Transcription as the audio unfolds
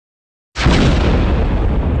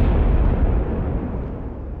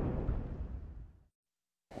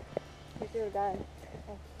you're a guy.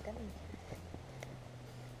 Oh, gummy.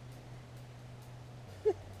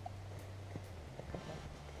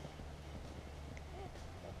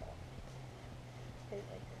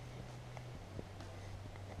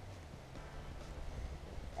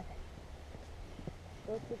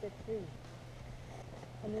 Go to the tree.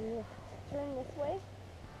 And then you turn this way.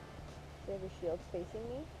 So you have your shield facing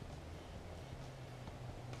me.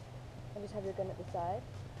 And just have your gun at the side.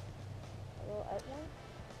 A little outline.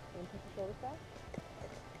 And then push your shoulders back.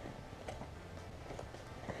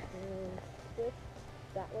 And twist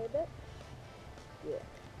that way a bit.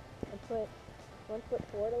 Yeah. And put one foot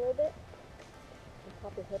forward a little bit. And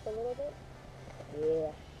pop your hip a little bit.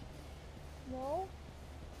 Yeah. No.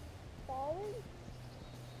 Falling.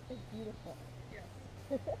 It's beautiful. Yes.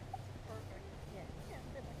 Perfect. Yeah.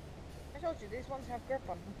 Yeah. I told you these ones have grip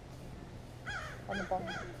on them. On the bottom.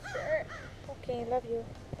 Sure. Okay, love you.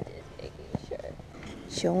 Just making sure.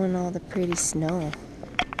 Showing all the pretty snow.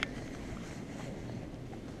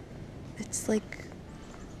 It's like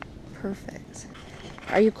perfect.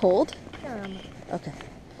 Are you cold? Yeah. Okay.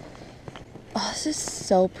 Oh, this is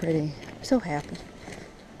so pretty. I'm so happy.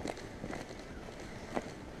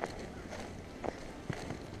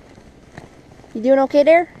 You doing okay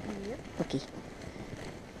there? Yep. Okay.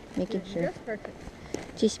 Making sure. Just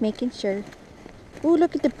perfect. Just making sure. Ooh,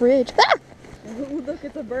 look at the bridge. Ah! Ooh, look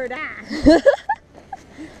at the bird. Ah!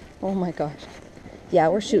 Oh my gosh. Yeah,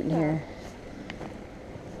 we're shooting here.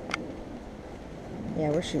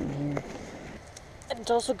 Yeah, we're shooting here. And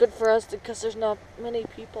it's also good for us because there's not many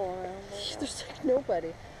people around. Right now. There's like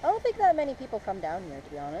nobody. I don't think that many people come down here, to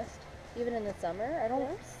be honest. Even in the summer, I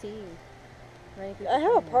don't see many people. I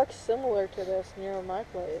have a come here. park similar to this near my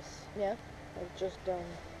place. Yeah. Like just down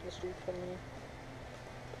the street from me.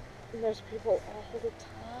 And there's people all the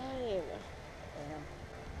time. Damn.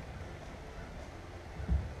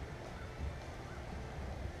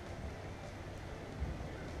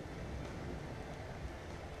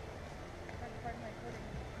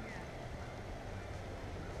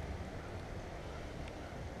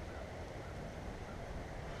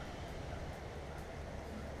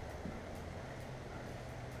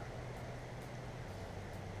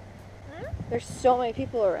 There's so many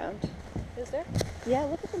people around. Is there? Yeah,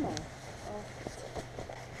 look at them all.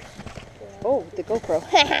 Yeah. Oh, the GoPro.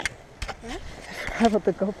 How about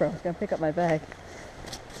the GoPro? I was gonna pick up my bag.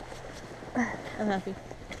 I'm happy.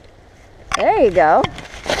 There you go.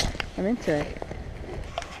 I'm into it.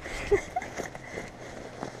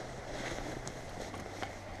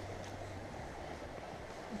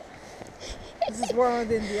 This is warmer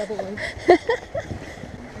than the other one.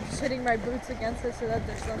 I'm just hitting my boots against it so that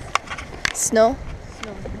there's less Snow?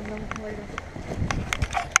 snow. And then later.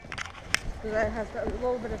 So that has a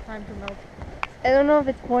little bit of time to melt. I don't know if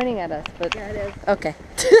it's pointing at us, but Yeah, it is. okay.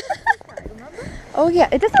 Remember? Oh yeah,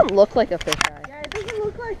 it doesn't look like a fisheye. Yeah, it doesn't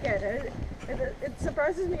look like it. It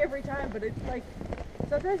surprises me every time, but it's like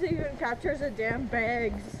sometimes it even captures the damn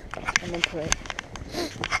bags. I'm into it.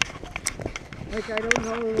 Like I don't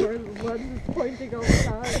know where the lens is pointing all the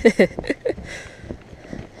time.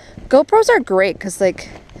 GoPros are great because like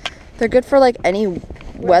they're good for like any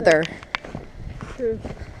weather. True.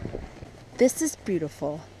 This is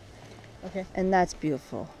beautiful. Okay. And that's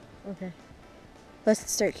beautiful. Okay. Let's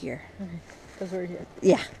start here. Okay. Because we're here.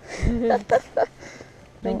 Yeah.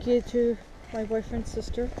 Thank you to my boyfriend's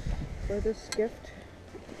sister for this gift.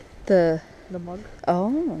 The mug.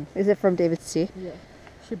 Oh, is it from David's Tea? Yeah.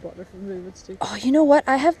 She bought it from David's Tea. Oh, you know what?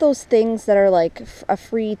 I have those things that are like a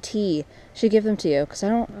free tea. Should give them to you because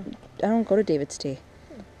I don't go to David's Tea.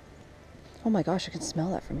 Oh my gosh, I can smell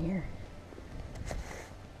that from here.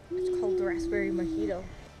 It's called the raspberry mojito.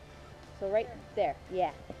 So right there, yeah,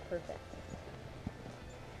 perfect.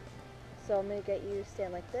 So I'm gonna get you to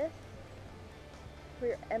stand like this,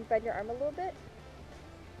 and bend your arm a little bit,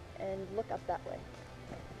 and look up that way.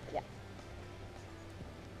 Yeah.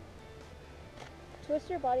 Twist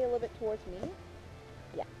your body a little bit towards me.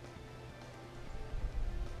 Yeah.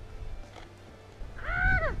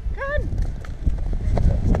 Ah! God!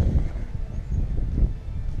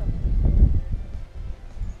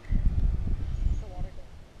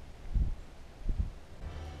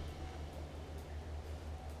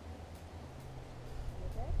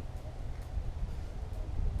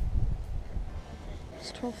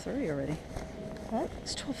 It's 12:30 already. Huh?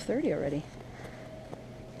 It's 12:30 already.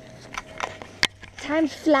 Time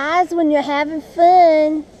flies when you're having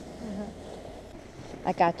fun.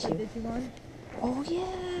 I got you. Did you want? Oh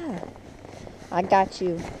yeah. I got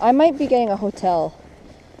you. I might be getting a hotel.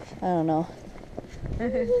 I don't know.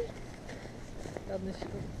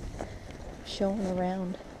 Showing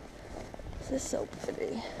around. This is so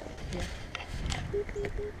pretty. Yeah.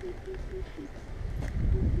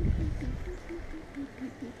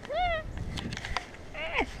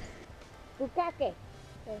 Bukake.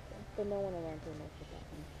 So no one around here knows what's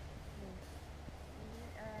happening.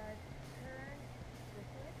 Turn this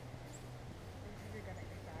way. And have your gun at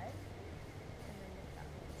your side. And then look that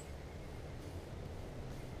way.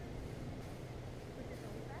 Put your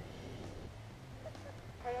phone back.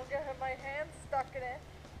 I don't get my hand stuck in it.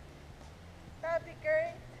 That'd be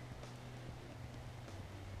great.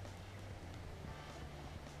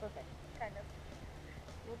 Perfect. Kind of.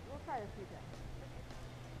 We'll try a few times.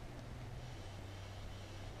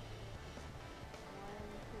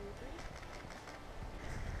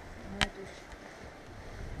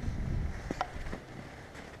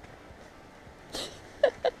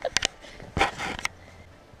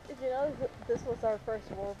 Did you know this was our first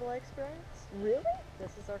roleplay experience? Really?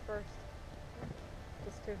 This is our first.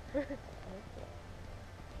 Just two.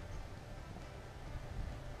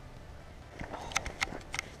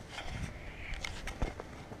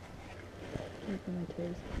 Can't feel my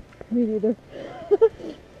toes. Me neither.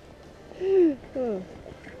 Oh.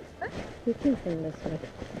 We came from this way.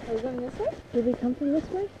 Are we going this way? Did we come from this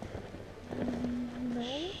way? No.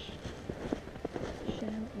 Shit, I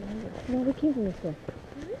don't remember. No, we came from this way.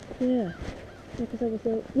 Yeah. Yeah, because I was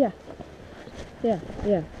there. Yeah.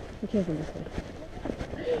 Yeah. We came from this way.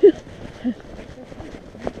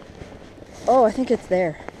 Oh, I think it's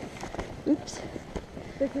there. Oops.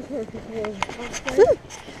 This is where people cosplay.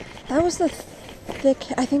 That was the thick.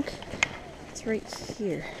 I think it's right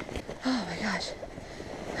here. Oh my gosh.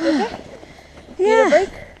 Yeah. Need a break?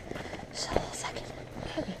 Just a little second.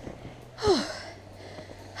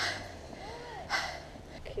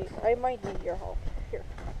 Okay, I might need your help. Here.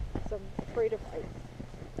 Some afraid of ice.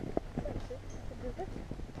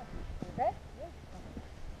 Okay. Yeah.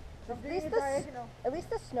 At least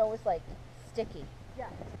the snow is like sticky. Yeah.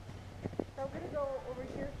 So I'm gonna go over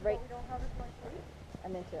here so Right. we don't have as much weight.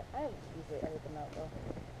 I'm into it. I usually edit them out though.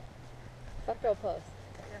 Fuck girl pose.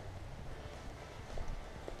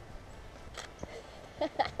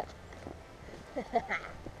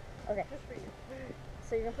 Okay. Just for you.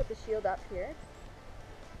 So you're gonna put the shield up here.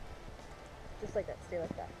 Just like that. Stay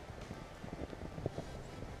like that.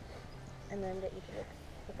 And then get you to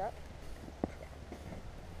look up.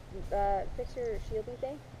 Yeah. Fix your shieldy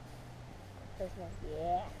thing. There's one.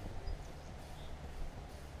 Yeah.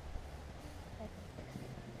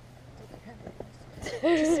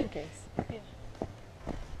 Just in case. Yeah.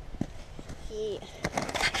 Yeah.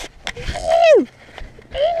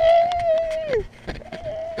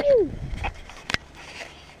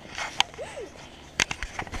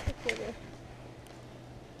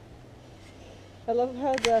 I love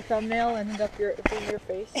how the thumbnail ended up in your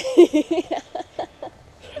face. That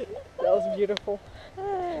was beautiful.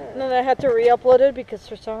 And then I had to re-upload it because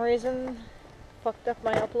for some reason fucked up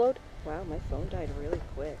my upload. Wow, my phone died really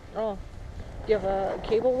quick. Oh. Do you have a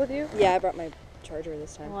cable with you? Yeah, I brought my charger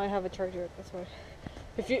this time. Oh, I have a charger, that's why.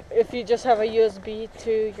 If you just have a USB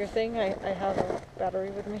to your thing, I have a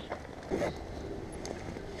battery with me.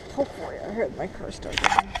 Hopefully I heard my car start.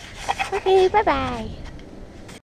 Okay, bye bye.